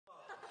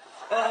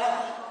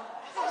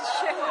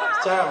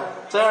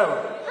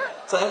Terrible.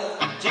 So,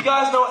 do you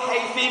guys know what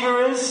hay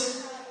fever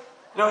is?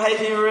 You know what hay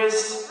fever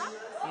is?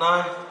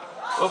 No?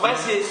 Well,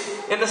 basically,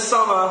 in the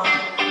summer,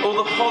 all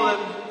the pollen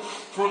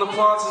from the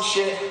plants and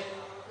shit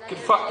can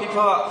fuck people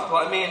up,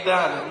 like me and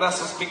Dan, and that's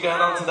what's been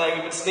going on today.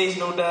 We've been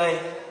sneezing all day.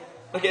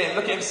 Look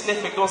at him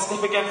sniffing. Go on,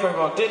 sniff again for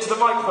everyone. Do it to the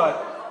microphone.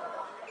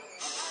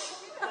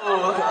 Oh,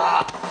 look at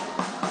that.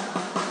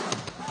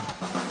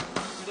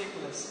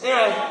 Ridiculous.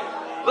 Anyway,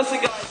 listen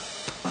guys.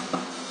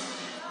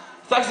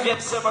 Thanks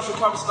again so much for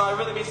coming tonight. It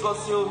really means a lot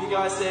to see all of you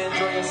guys here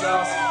enjoying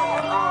yourselves.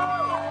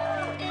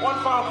 One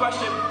final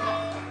question.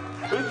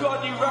 We've got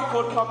a new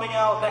record coming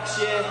out next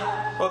year.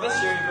 Well, this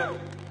year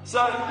even.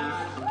 So,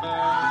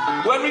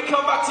 when we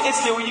come back to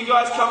Italy, will you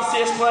guys come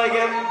see us play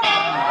again?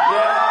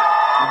 Yeah?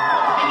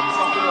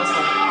 Something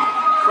awesome.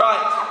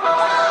 Right.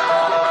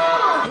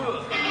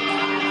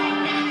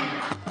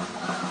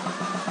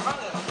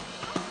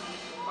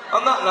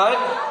 On that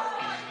note,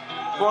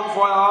 bon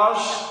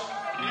voyage.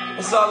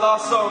 This is our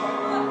last song.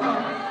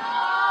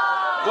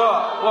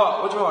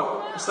 What do you want?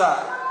 What's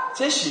that?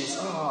 Tissues?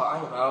 Oh, I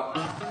don't know.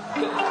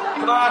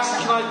 Can I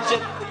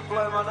gently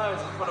blow my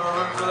nose in front of a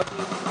room full of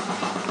people?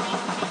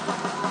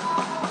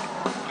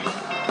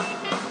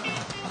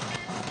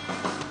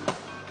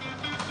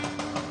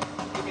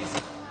 Give me a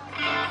second.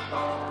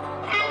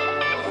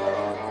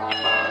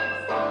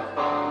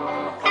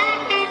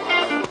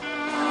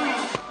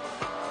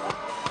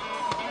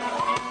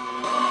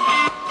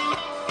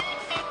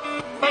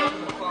 Thank you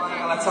for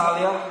flying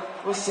Alitalia.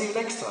 We'll see you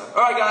next time.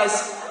 Alright guys,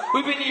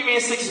 we've been you, me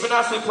and Six. It's been an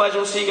absolute pleasure.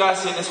 We'll see you guys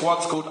soon. This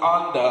one's called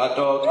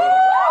Underdog.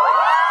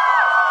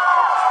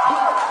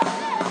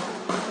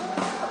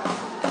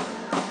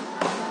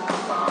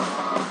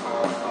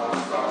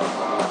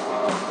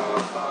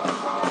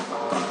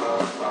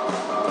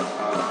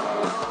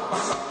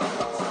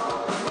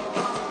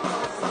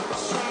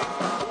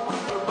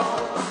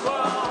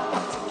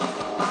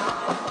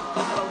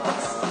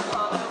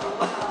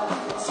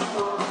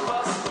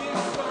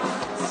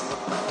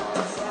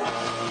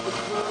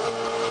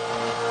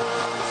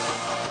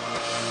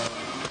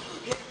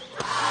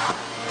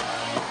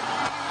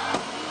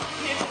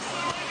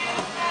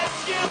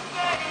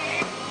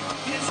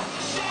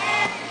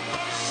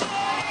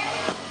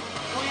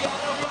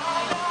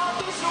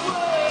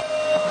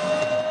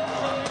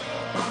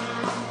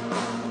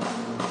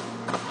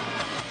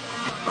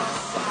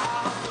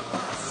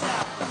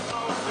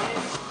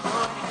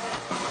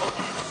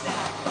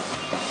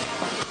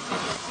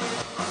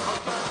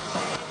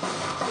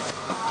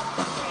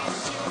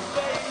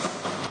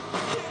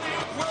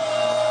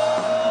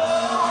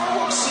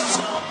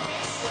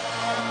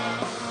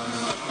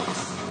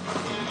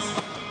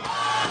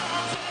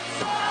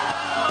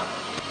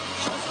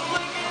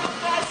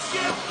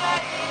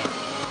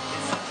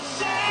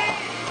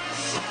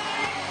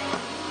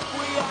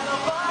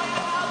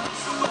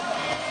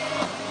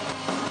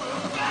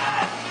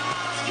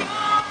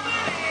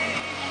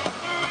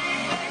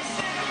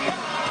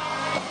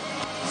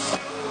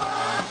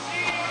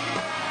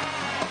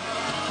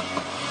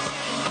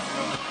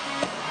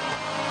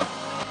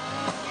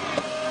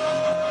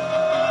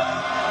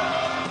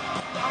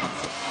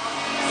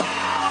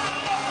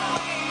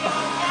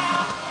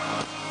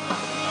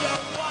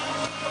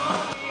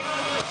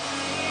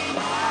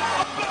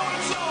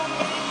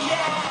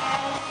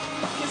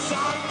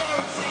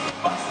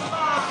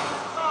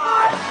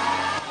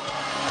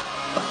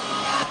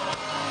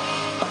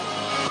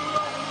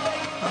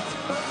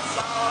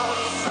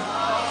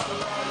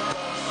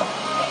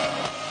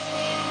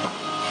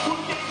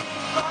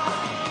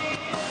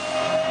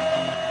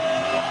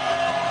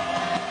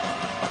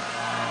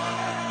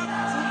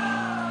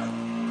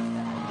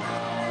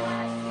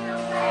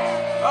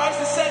 Alright,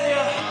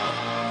 Cesena.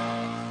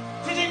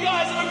 Did you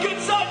guys have a good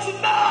time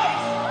tonight?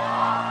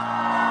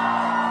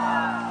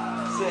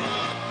 That's it.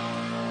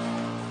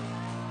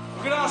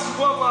 We're going to ask you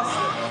one last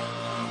thing.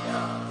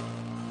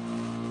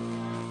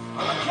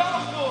 On the count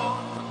of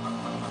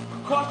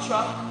 4,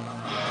 Quattro,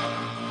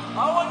 I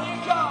want you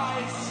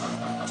guys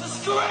to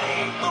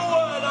scream the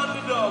word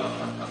underdog.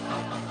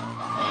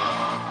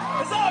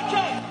 Is that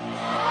okay?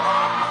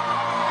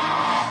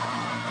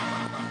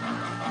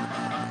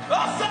 I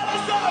said,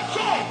 is that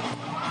okay?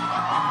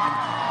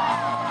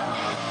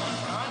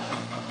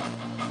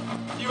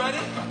 You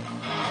ready?